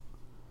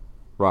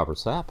Robert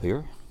Sapp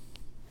here.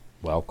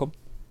 Welcome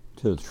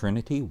to the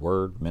Trinity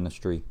Word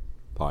Ministry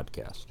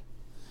podcast.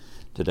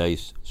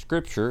 Today's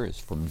scripture is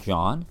from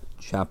John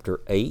chapter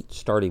 8,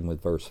 starting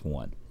with verse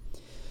 1.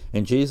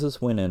 And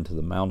Jesus went into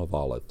the Mount of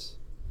Olives.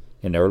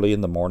 And early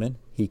in the morning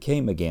he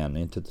came again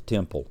into the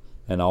temple,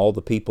 and all the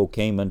people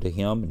came unto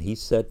him, and he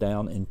sat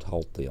down and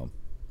taught them.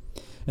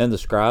 And the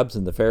scribes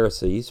and the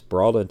Pharisees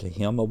brought unto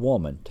him a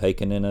woman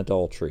taken in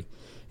adultery.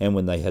 And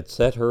when they had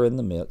set her in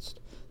the midst,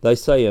 they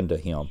say unto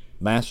him,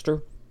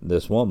 Master,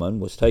 this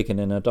woman was taken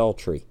in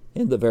adultery,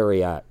 in the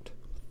very act.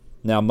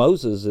 Now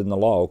Moses in the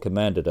law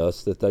commanded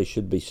us that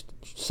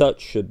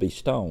such should be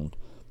stoned.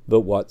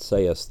 But what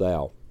sayest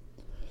thou?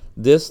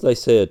 This they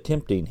said,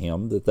 tempting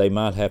him, that they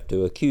might have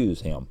to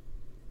accuse him.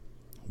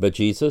 But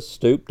Jesus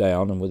stooped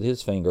down, and with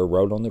his finger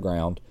wrote on the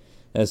ground,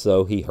 as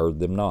though he heard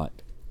them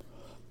not.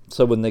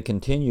 So when they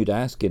continued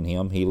asking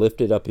him, he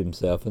lifted up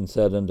himself and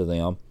said unto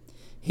them,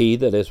 He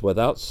that is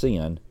without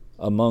sin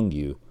among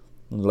you,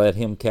 let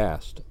him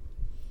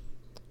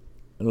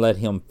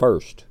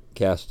first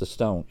cast a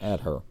stone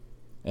at her.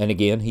 And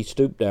again he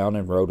stooped down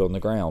and wrote on the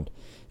ground.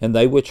 And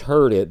they which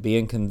heard it,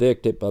 being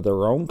convicted by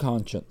their own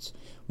conscience,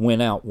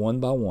 went out one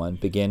by one,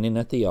 beginning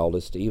at the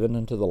eldest, even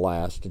unto the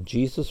last. And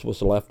Jesus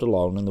was left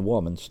alone, and the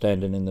woman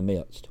standing in the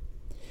midst.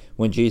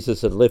 When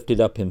Jesus had lifted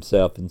up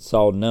himself, and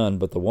saw none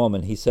but the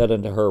woman, he said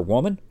unto her,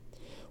 Woman,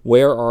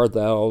 where are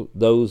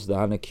those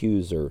thine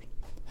accusers?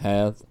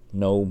 Hath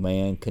no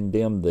man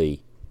condemned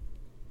thee?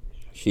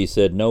 She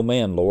said, No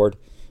man, Lord.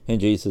 And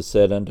Jesus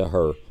said unto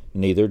her,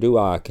 Neither do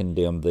I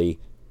condemn thee.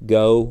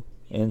 Go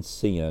and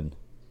sin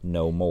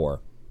no more.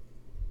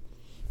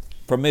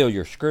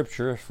 Familiar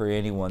scripture for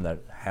anyone that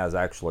has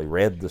actually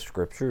read the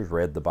scriptures,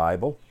 read the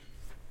Bible.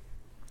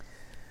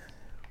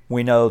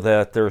 We know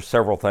that there are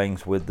several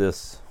things with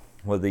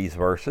these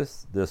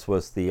verses. This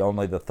was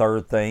only the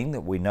third thing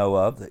that we know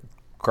of that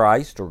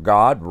Christ or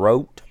God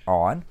wrote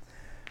on.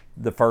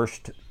 The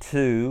first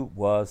two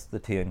was the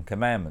Ten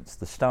Commandments,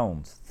 the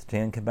stones. The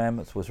Ten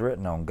Commandments was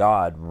written on.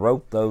 God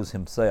wrote those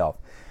himself.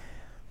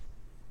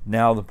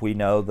 Now that we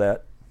know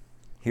that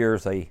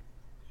here's a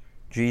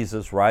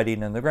Jesus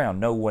writing in the ground.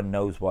 No one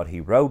knows what he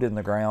wrote in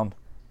the ground,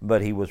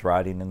 but he was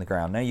writing in the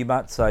ground. Now you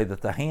might say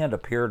that the hand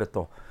appeared at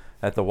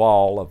the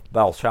wall of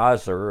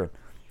Belshazzar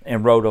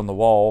and wrote on the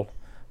wall,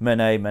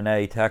 Mene,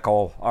 Mene,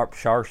 Tekel,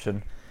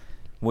 Upsharshan,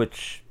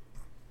 which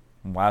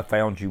I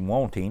found you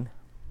wanting.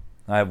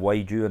 I have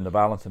weighed you in the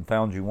balance and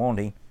found you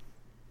wanting.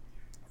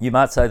 You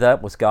might say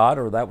that was God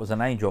or that was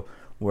an angel.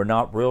 We're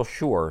not real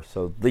sure.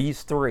 So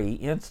these three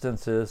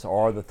instances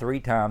are the three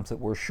times that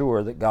we're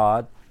sure that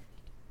God,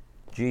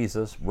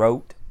 Jesus,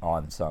 wrote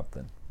on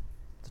something.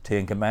 The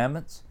Ten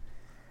Commandments.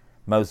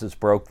 Moses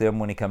broke them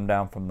when he came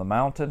down from the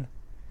mountain.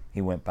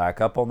 He went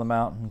back up on the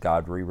mountain.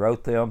 God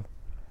rewrote them.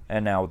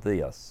 And now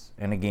this.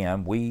 And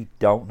again, we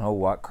don't know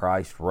what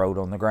Christ wrote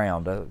on the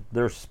ground.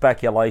 There's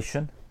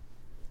speculation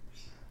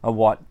of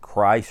what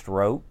Christ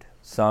wrote.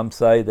 Some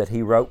say that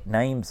he wrote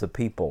names of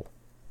people.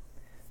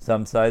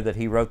 Some say that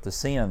he wrote the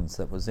sins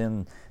that was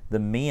in the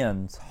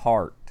men's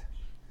heart.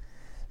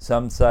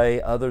 Some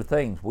say other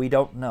things. We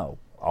don't know.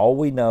 All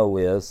we know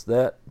is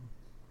that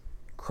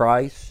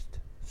Christ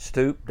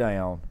stooped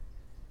down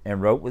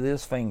and wrote with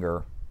his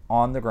finger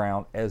on the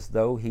ground as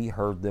though he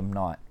heard them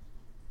not.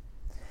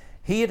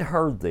 He had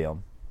heard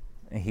them,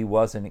 and he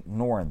wasn't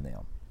ignoring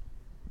them.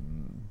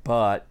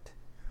 But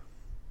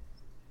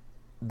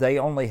they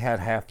only had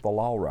half the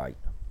law right.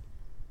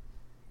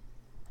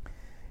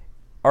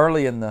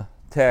 Early in the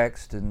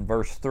text, in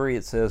verse 3,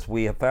 it says,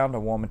 We have found a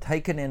woman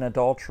taken in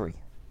adultery.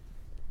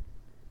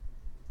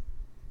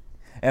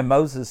 And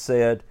Moses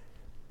said,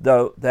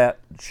 though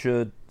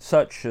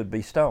such should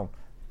be stoned.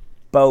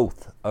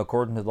 Both,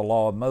 according to the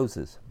law of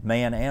Moses,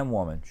 man and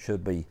woman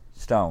should be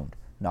stoned.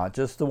 Not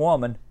just the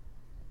woman,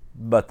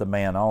 but the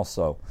man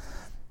also.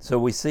 So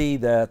we see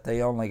that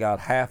they only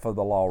got half of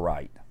the law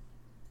right.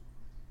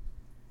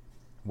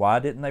 Why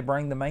didn't they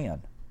bring the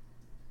man?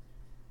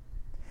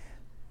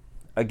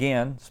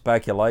 Again,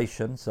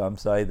 speculation. Some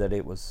say that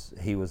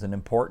he was an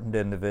important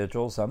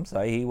individual. Some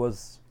say he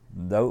was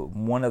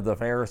one of the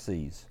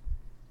Pharisees.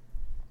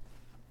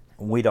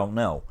 We don't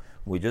know.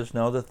 We just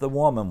know that the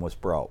woman was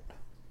brought.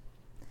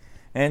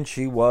 And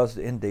she was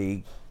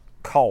indeed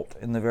caught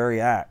in the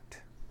very act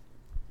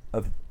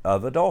of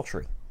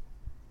adultery.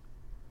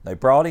 They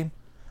brought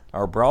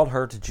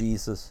her to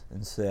Jesus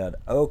and said,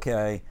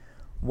 Okay,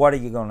 what are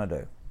you going to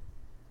do?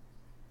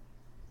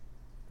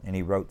 And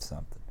he wrote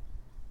something.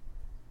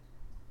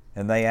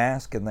 And they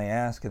asked and they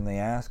asked and they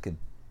asked, and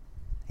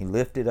he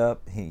lifted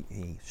up,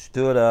 he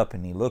stood up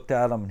and he looked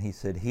at them and he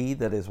said, He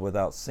that is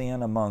without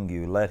sin among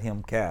you, let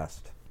him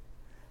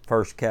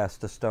first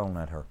cast a stone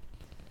at her.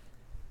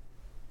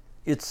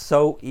 It's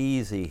so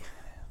easy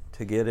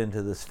to get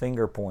into this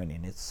finger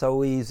pointing. It's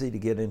so easy to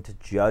get into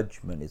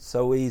judgment. It's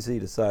so easy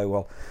to say,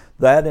 well,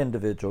 that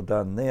individual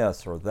done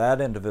this, or that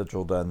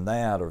individual done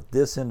that, or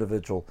this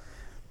individual.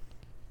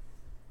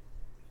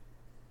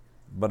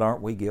 But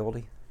aren't we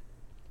guilty?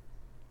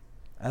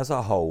 As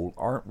a whole,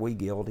 aren't we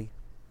guilty?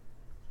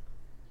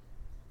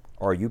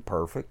 Are you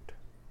perfect?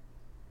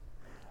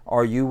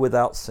 Are you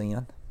without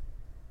sin?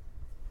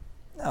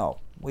 No.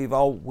 We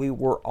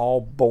were all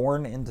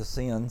born into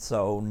sin,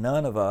 so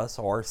none of us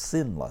are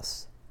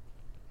sinless.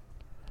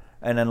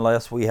 And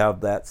unless we have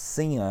that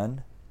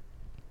sin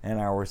and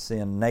our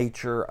sin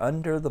nature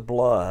under the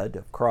blood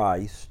of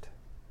Christ,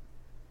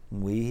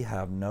 we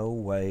have no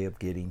way of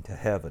getting to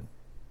heaven.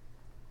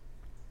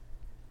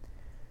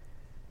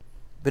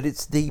 But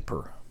it's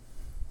deeper.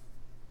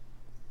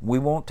 We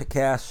want to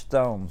cast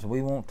stones.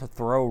 We want to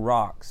throw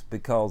rocks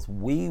because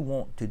we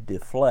want to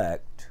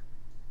deflect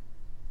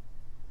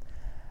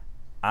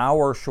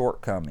our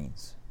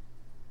shortcomings,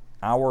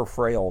 our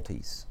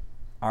frailties,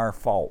 our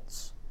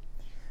faults.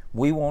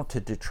 We want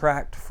to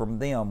detract from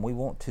them. We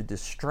want to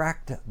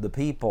distract the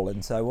people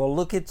and say, well,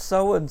 look at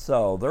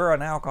so-and-so. They're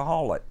an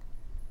alcoholic.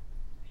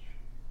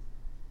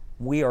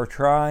 We are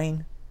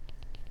trying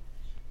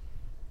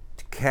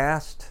to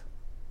cast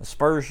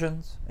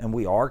aspersions, and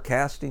we are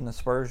casting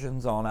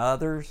aspersions on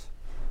others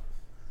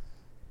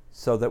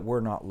so that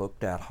we're not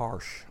looked at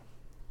harsh.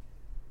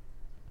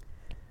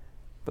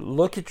 But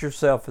look at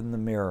yourself in the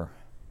mirror.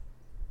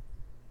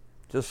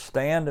 Just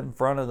stand in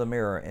front of the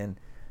mirror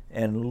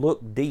and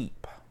look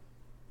deep.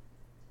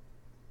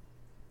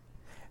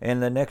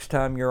 And the next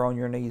time you're on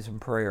your knees in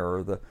prayer,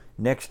 or the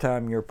next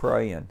time you're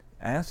praying,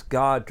 ask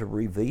God to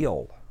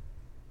reveal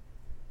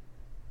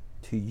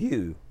to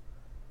you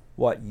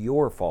what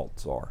your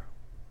faults are.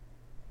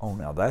 Oh,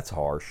 now that's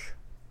harsh.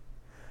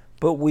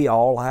 But we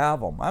all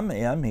have them.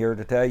 I'm here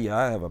to tell you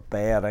I have a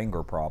bad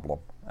anger problem.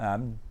 I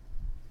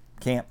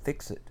can't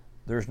fix it.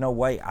 There's no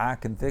way I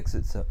can fix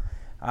it. So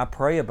I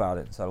pray about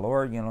it and say,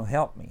 Lord,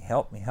 help me.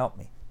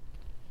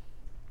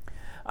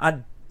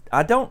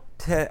 I don't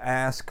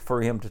ask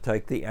for Him to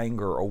take the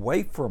anger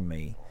away from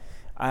me.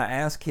 I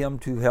ask Him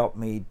to help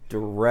me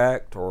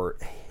direct or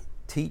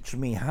teach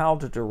me how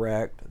to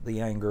direct the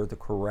anger the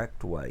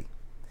correct way.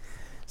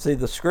 See,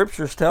 the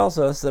Scriptures tells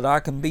us that I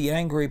can be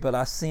angry, but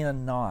I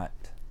sin not.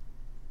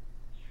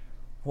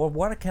 Well,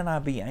 what can I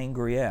be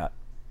angry at?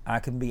 I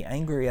can be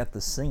angry at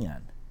the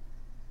sin,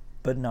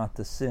 but not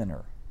the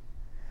sinner.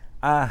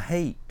 I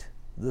hate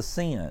the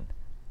sin,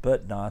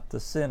 but not the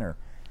sinner.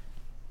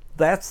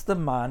 That's the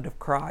mind of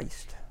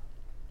Christ.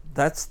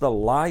 That's the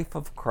life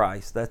of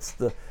Christ. That's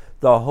the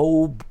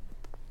whole,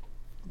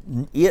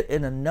 it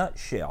in a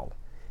nutshell.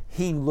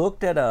 He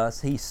looked at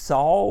us, He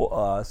saw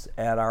us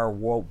at our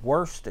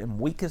worst and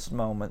weakest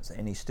moments,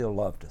 and He still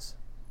loved us.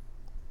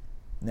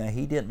 Now,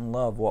 He didn't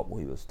love what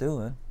we was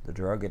doing, the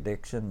drug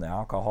addiction, the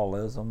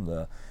alcoholism,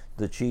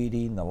 the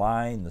cheating, the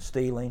lying, the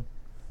stealing,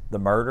 the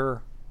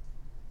murder.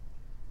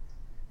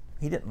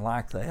 He didn't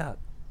like that.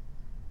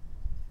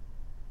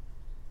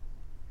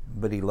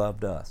 But He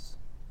loved us.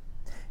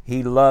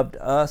 He loved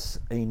us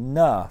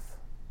enough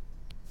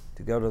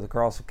to go to the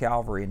cross of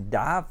Calvary and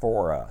die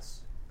for us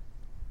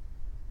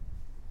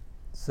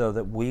so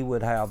that we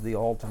would have the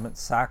ultimate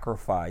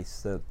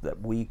sacrifice,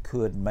 that we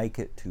could make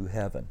it to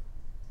heaven.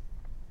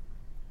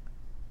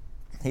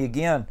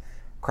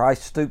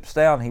 Christ stoops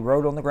down. He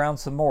wrote on the ground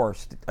some more.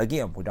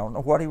 Again, we don't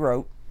know what He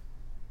wrote.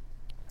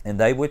 And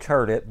they which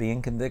heard it,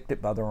 being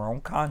convicted by their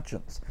own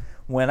conscience,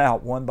 went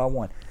out one by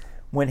one.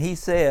 When He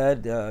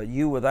said,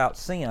 you without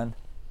sin,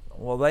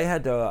 well, they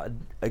had to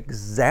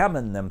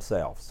examine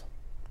themselves.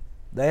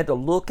 They had to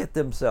look at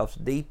themselves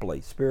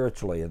deeply,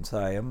 spiritually, and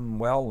say,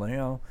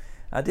 well,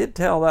 I did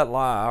tell that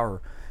lie,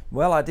 or,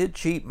 well, I did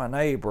cheat my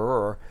neighbor,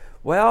 or,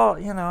 well,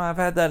 I've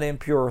had that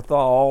impure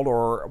thought,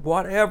 or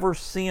whatever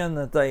sin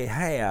that they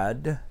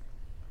had,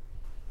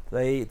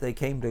 they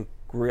came to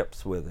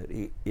grips with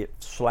it. It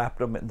slapped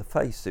them in the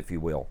face, if you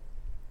will.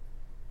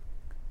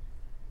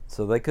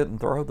 So they couldn't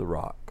throw the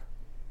rock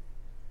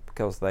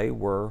because they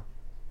were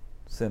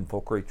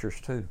sinful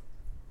creatures too.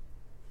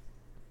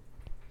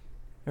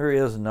 There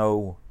is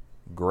no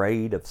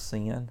grade of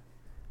sin.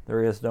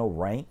 There is no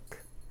rank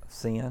of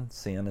sin.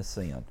 Sin is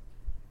sin.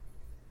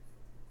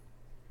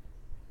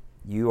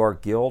 You are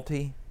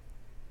guilty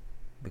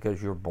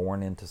because you're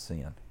born into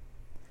sin.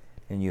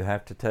 And you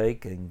have to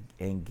take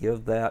and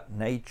give that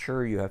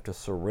nature, you have to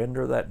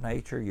surrender that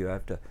nature, you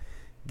have to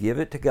give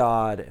it to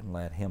God and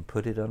let Him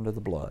put it under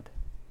the blood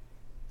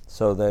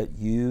so that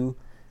you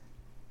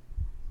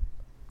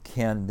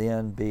can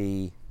then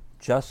be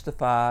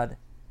justified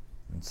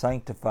and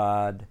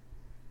sanctified.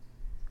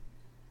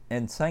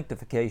 And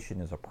sanctification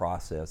is a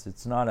process.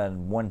 It's not a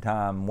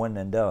one-time, one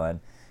and done.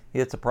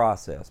 It's a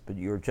process. But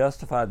you're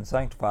justified and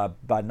sanctified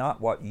by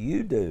not what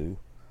you do,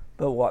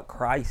 but what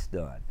Christ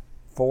done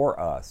for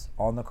us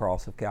on the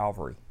cross of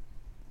Calvary.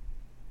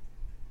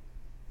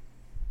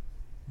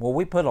 Well,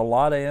 we put a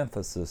lot of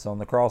emphasis on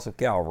the cross of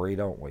Calvary,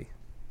 don't we?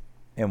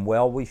 And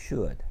well, we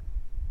should.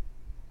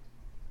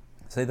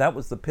 See, that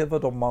was the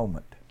pivotal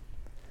moment.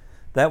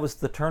 That was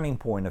the turning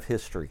point of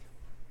history.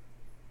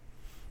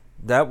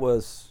 That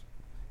was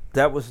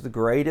the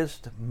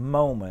greatest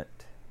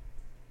moment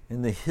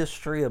in the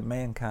history of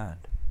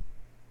mankind.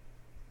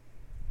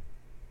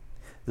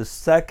 The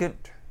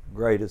second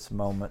greatest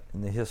moment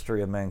in the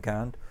history of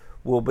mankind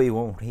will be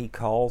when He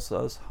calls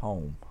us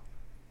home.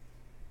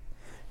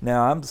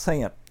 Now, I'm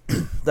saying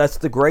that's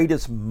the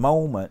greatest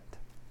moment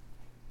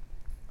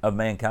of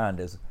mankind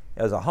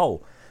as a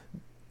whole.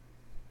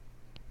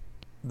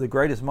 The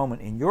greatest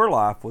moment in your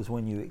life was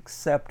when you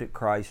accepted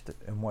Christ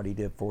and what He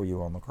did for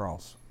you on the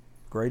cross.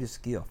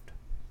 Greatest gift.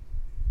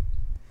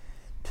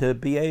 To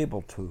be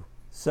able to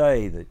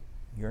say that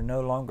you're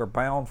no longer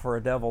bound for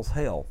a devil's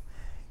hell.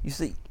 You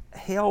see,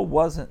 hell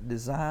wasn't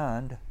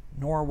designed,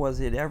 nor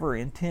was it ever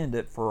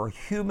intended for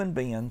human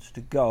beings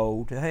to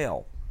go to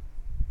hell.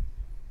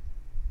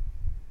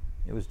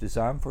 It was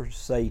designed for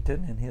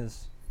Satan and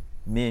his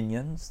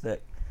minions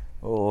that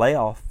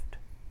left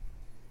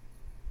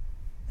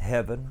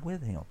heaven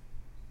with him.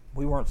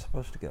 We weren't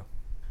supposed to go.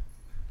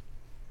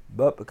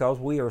 But because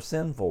we are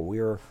sinful,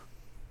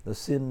 the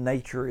sin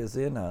nature is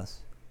in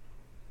us,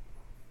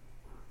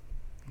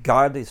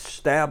 God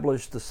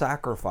established the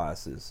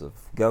sacrifices of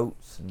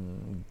goats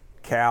and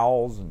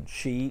cows and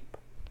sheep,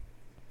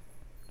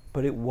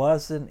 but it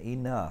wasn't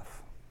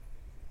enough.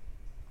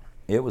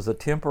 It was a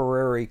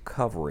temporary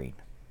covering,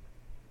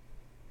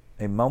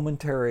 a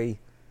momentary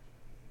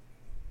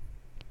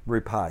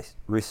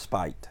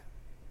respite.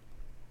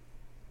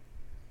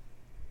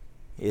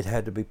 It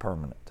had to be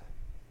permanent.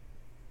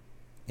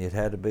 It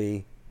had to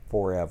be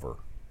forever.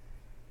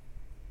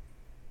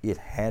 It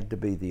had to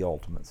be the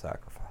ultimate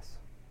sacrifice.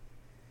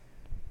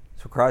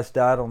 So Christ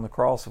died on the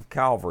cross of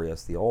Calvary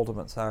as the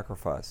ultimate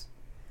sacrifice.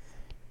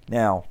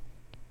 Now,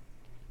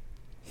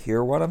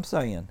 hear what I'm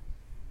saying.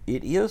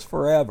 It is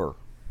forever.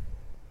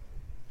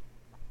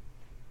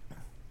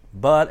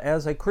 But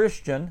as a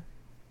Christian,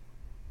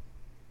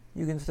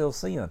 you can still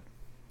sin.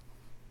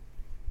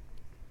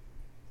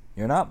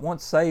 You're not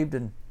once saved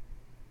and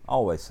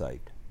always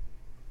saved.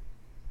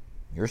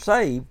 You're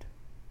saved,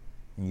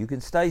 and you can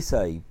stay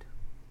saved.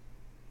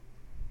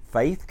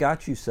 Faith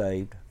got you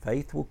saved.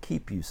 Faith will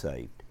keep you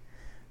saved.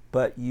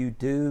 But you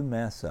do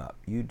mess up.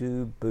 You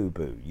do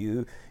boo-boo.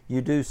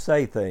 You do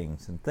say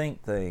things and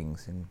think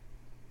things and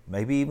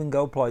maybe even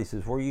go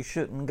places where you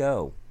shouldn't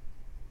go.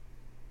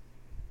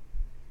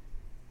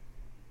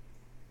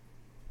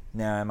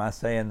 Now, am I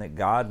saying that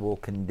God will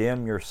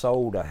condemn your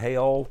soul to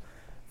hell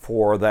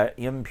for that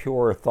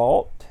impure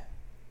thought?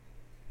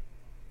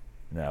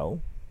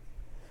 No.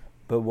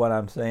 But what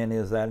I'm saying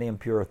is that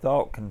impure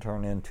thought can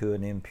turn into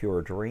an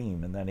impure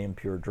dream, and that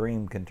impure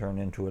dream can turn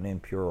into an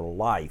impure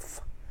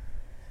life.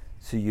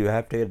 So you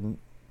have to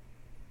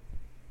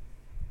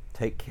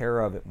take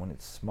care of it when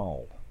it's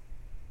small.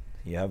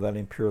 You have that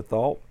impure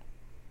thought,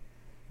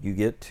 you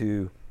get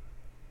to,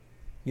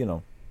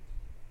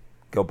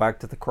 go back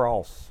to the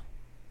cross.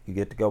 You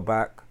get to go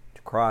back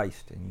to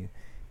Christ, and you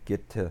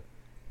get to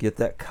get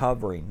that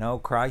covering. No,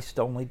 Christ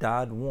only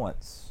died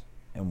once,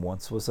 and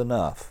once was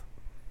enough.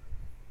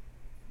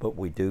 But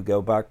we do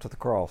go back to the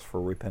cross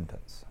for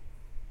repentance.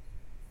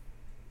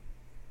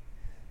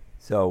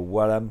 So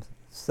what I'm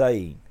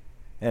saying,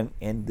 and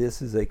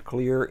this is a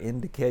clear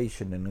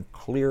indication and a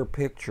clear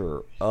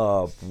picture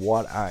of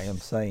what I am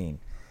saying.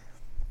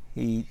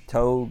 He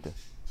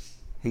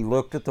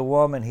looked at the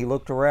woman, he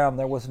looked around,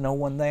 there was no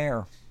one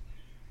there.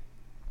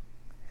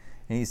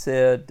 And he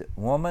said,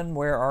 "Woman,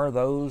 where are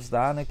those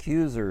thine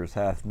accusers?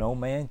 Hath no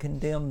man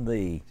condemned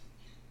thee?"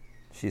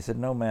 She said,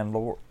 "No man,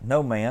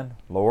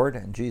 Lord."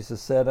 And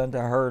Jesus said unto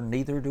her,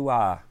 "Neither do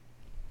I.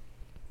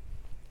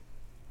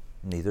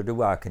 Neither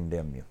do I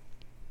condemn you.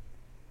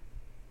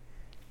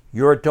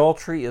 Your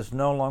adultery is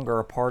no longer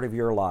a part of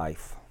your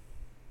life.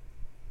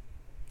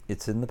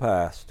 It's in the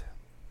past.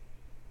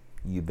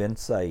 You've been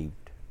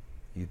saved.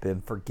 You've been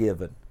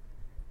forgiven."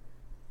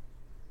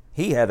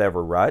 He had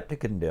every right to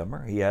condemn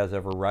her. He has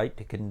every right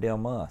to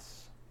condemn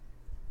us.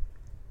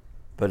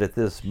 But at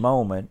this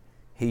moment,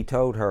 he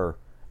told her,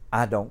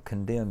 "I don't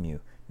condemn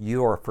you.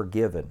 You are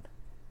forgiven."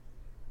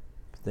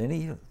 But then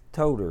he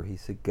told her, he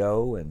said,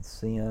 "Go and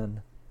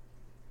sin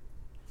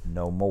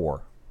no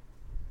more."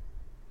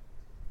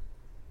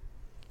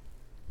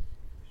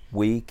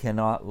 We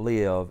cannot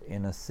live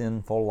in a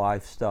sinful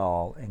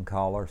lifestyle and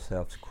call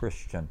ourselves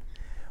Christian.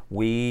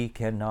 We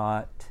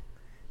cannot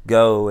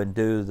go and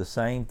do the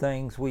same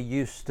things we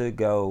used to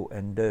go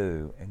and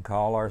do and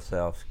call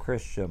ourselves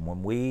Christian.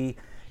 When we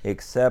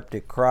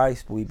accepted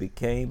Christ, we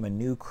became a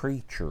new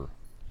creature.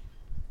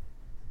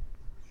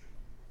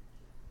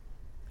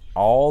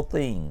 All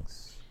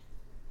things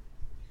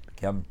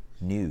become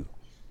new.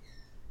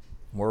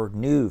 We're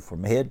new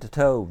from head to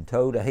toe, and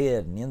toe to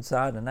head, and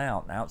inside and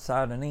out, and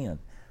outside and in.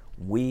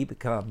 We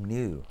become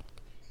new,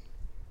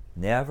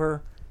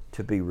 never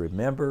to be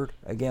remembered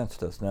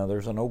against us. Now,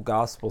 there's an old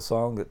gospel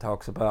song that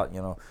talks about,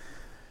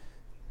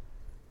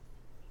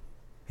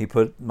 he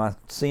put my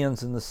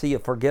sins in the sea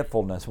of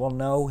forgetfulness. Well,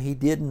 no, he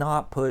did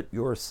not put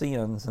your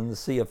sins in the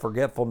sea of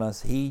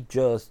forgetfulness. He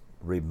just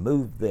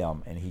removed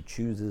them, and he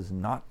chooses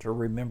not to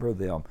remember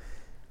them.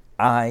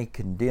 "I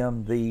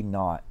condemn thee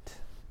not,"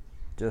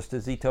 just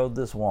as he told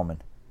this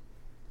woman.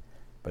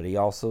 But he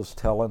also is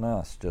telling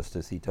us, just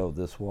as he told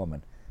this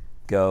woman,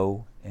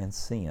 go and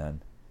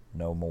sin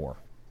no more.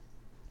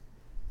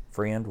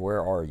 Friend,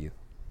 where are you?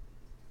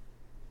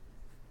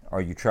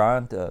 Are you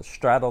trying to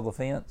straddle the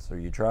fence? Are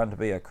you trying to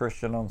be a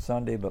Christian on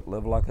Sunday but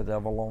live like a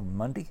devil on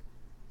Monday?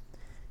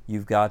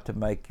 You've got to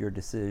make your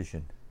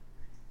decision,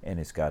 and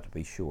it's got to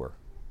be sure.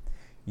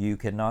 You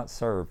cannot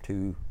serve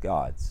two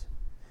gods.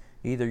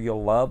 Either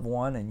you'll love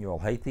one and you'll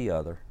hate the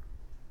other.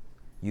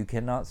 You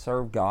cannot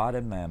serve God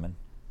and mammon.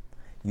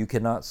 You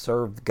cannot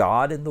serve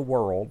God and the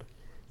world.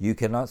 You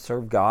cannot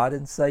serve God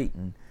and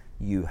Satan.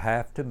 You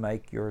have to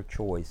make your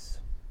choice.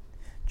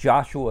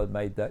 Joshua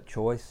made that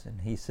choice,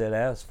 and he said,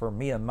 "As for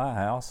me and my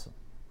house,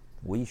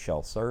 we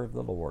shall serve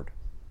the Lord."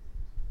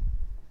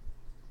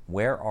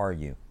 Where are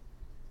you?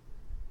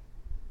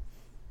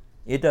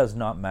 It does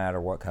not matter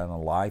what kind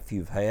of life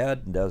you've had.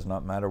 It does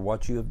not matter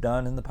what you have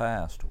done in the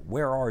past.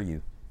 Where are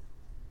you?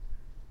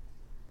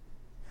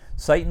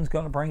 Satan's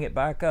going to bring it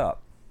back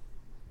up.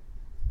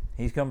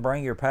 He's going to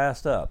bring your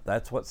past up.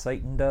 That's what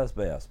Satan does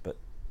best. But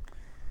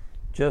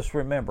just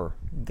remember,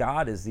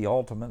 God is the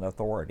ultimate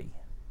authority.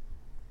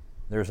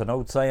 There's an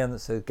old saying that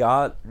says,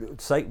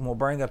 Satan will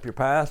bring up your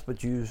past,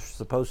 but you're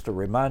supposed to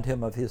remind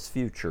him of his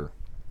future.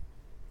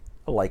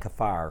 A lake of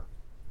fire.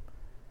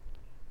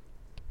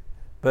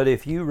 But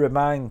if you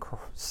remind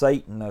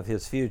Satan of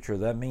his future,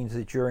 that means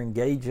that you're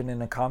engaging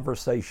in a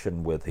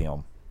conversation with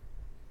him.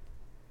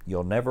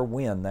 You'll never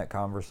win that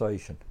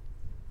conversation.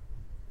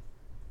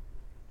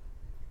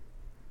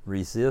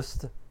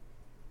 Resist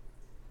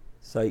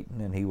Satan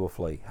and he will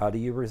flee. How do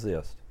you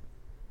resist?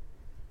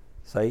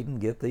 Satan,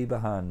 get thee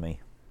behind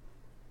me.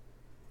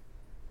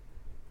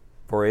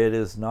 For it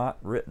is not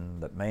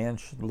written that man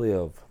should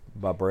live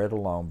by bread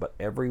alone, but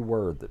every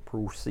word that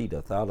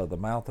proceedeth out of the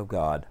mouth of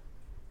God.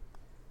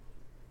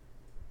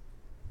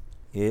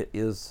 It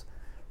is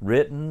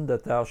written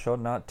that thou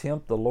shalt not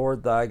tempt the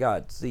Lord thy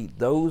God. See,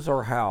 those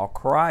are how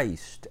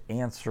Christ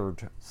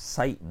answered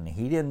Satan.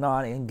 He did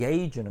not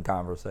engage in a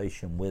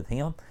conversation with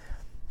him.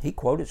 He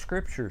quoted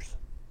scriptures.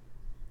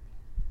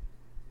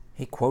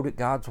 He quoted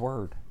God's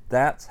word.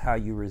 That's how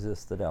you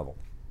resist the devil.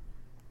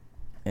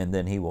 And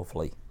then he will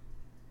flee.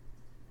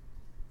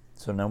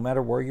 So no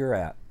matter where you're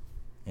at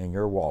in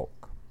your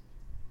walk,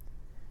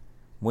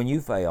 when you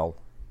fail,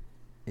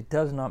 it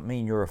does not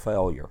mean you're a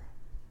failure.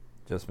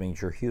 It just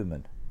means you're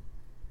human.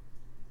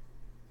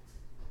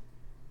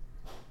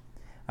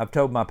 I've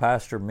told my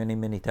pastor many,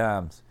 many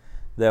times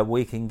that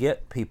we can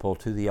get people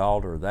to the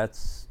altar.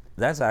 That's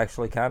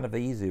actually kind of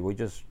easy. We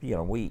just,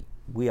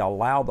 we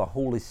allow the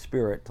Holy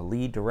Spirit to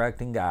lead,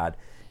 direct, and guide.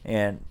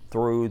 And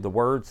through the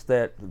words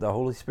that the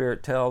Holy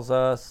Spirit tells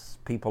us,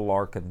 people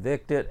are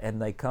convicted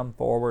and they come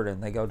forward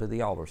and they go to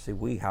the altar. See,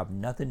 we have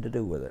nothing to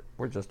do with it.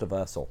 We're just a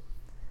vessel.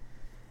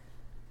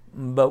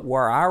 But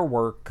where our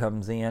work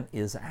comes in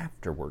is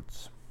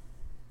afterwards.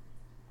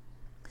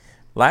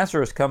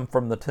 Lazarus come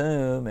from the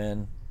tomb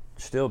and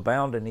still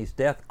bound in his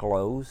death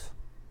clothes.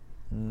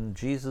 And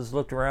Jesus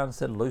looked around and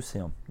said, "Loose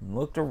him." And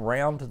looked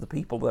around to the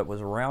people that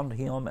was around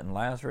him and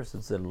Lazarus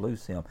and said,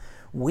 "Loose him."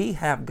 We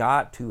have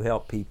got to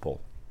help people.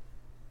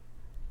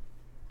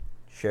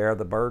 Share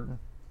the burden.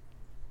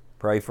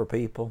 Pray for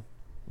people.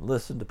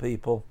 Listen to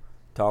people.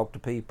 Talk to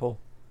people.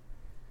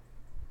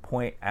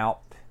 Point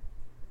out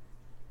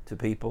to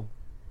people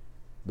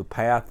the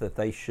path that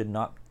they should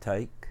not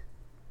take.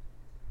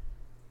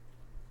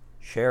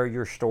 Share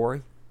your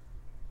story.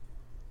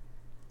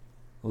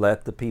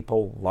 Let the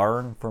people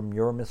learn from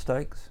your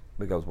mistakes,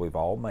 because we've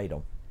all made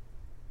them.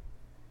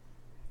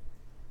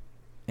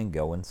 And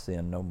go and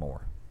sin no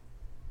more.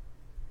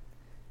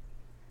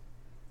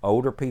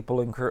 Older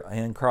people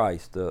in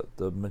Christ,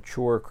 the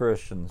mature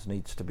Christians,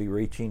 needs to be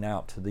reaching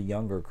out to the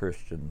younger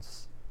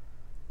Christians,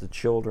 the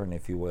children,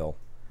 if you will,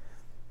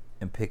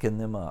 and picking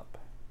them up,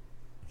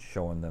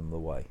 showing them the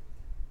way.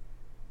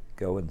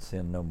 Go and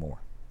sin no more.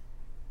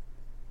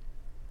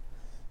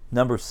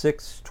 Numbers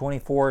 6,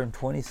 24 and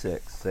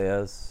 26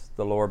 says,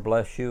 "The Lord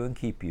bless you and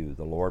keep you.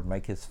 The Lord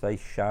make his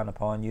face shine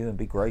upon you and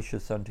be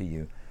gracious unto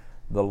you.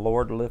 The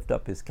Lord lift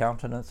up his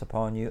countenance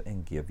upon you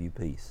and give you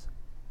peace."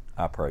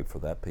 I pray for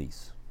that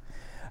peace.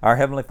 Our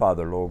Heavenly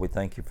Father, Lord, we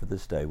thank you for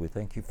this day. We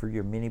thank you for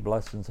your many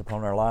blessings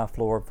upon our life,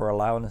 Lord, for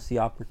allowing us the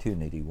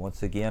opportunity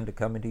once again to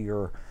come into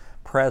your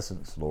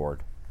presence,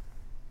 Lord,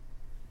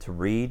 to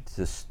read,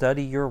 to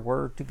study your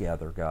word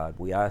together, God.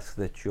 We ask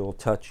that you'll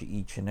touch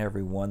each and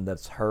every one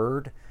that's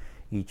heard,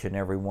 each and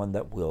every one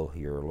that will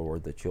hear,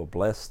 Lord, that you'll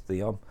bless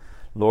them.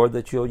 Lord,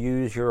 that you'll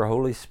use your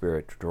Holy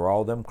Spirit to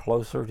draw them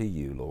closer to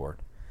you, Lord.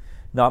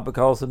 Not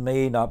because of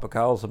me, not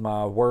because of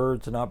my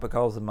words, not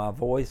because of my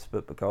voice,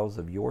 but because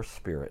of your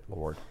Spirit,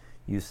 Lord.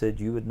 You said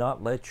you would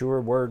not let your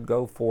word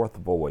go forth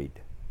void.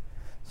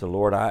 So,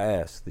 Lord, I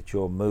ask that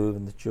you'll move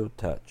and that you'll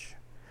touch.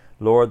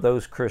 Lord,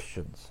 those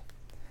Christians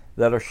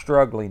that are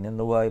struggling in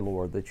the way,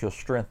 Lord, that you'll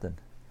strengthen.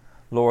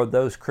 Lord,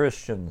 those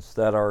Christians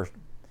that are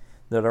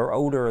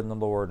older in the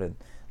Lord, and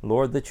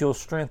Lord, that you'll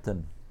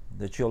strengthen,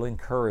 that you'll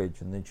encourage,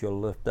 and that you'll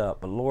lift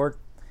up. But Lord,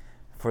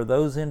 for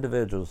those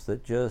individuals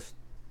that just,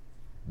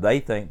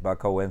 they think by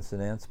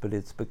coincidence, but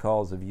it's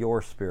because of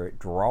your Spirit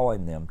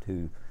drawing them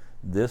to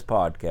this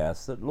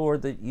podcast, that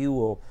Lord, that you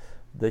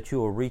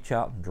will reach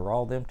out and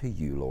draw them to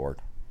you,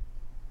 Lord.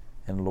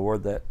 And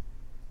Lord, that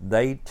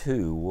they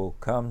too will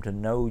come to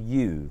know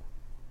you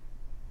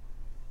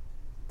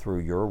through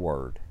your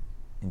word.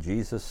 In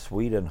Jesus'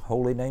 sweet and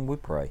holy name we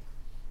pray.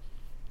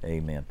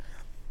 Amen.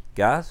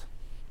 Guys,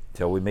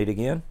 till we meet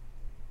again,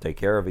 take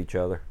care of each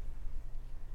other.